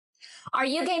Are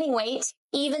you gaining weight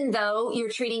even though you're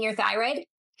treating your thyroid?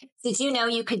 Did you know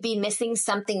you could be missing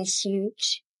something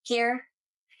huge here?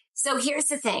 So here's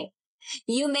the thing.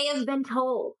 You may have been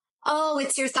told, oh,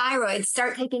 it's your thyroid.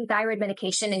 Start taking thyroid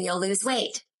medication and you'll lose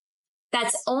weight.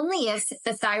 That's only if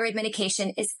the thyroid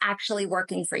medication is actually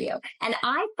working for you. And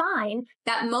I find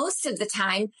that most of the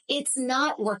time it's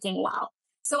not working well.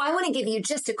 So I want to give you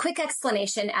just a quick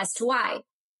explanation as to why.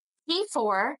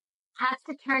 T4 has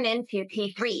to turn into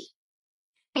T3.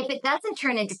 If it doesn't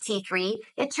turn into T3,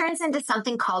 it turns into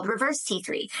something called reverse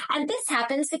T3. And this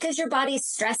happens because your body's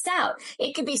stressed out.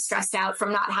 It could be stressed out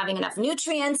from not having enough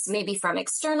nutrients, maybe from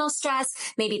external stress,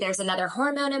 maybe there's another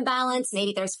hormone imbalance,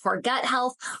 maybe there's poor gut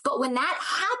health. But when that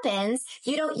happens,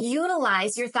 you don't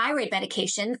utilize your thyroid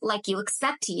medication like you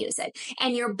expect to use it.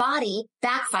 And your body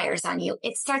backfires on you.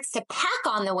 It starts to pack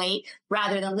on the weight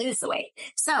rather than lose the weight.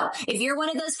 So if you're one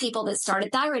of those people that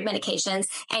started thyroid medications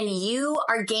and you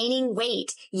are gaining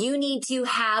weight, you need to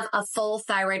have a full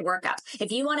thyroid workup.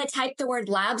 If you want to type the word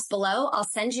labs below, I'll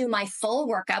send you my full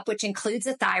workup, which includes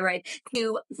a thyroid,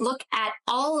 to look at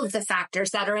all of the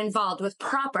factors that are involved with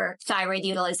proper thyroid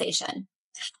utilization.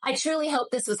 I truly hope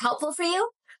this was helpful for you.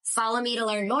 Follow me to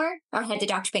learn more or head to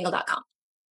drbingle.com.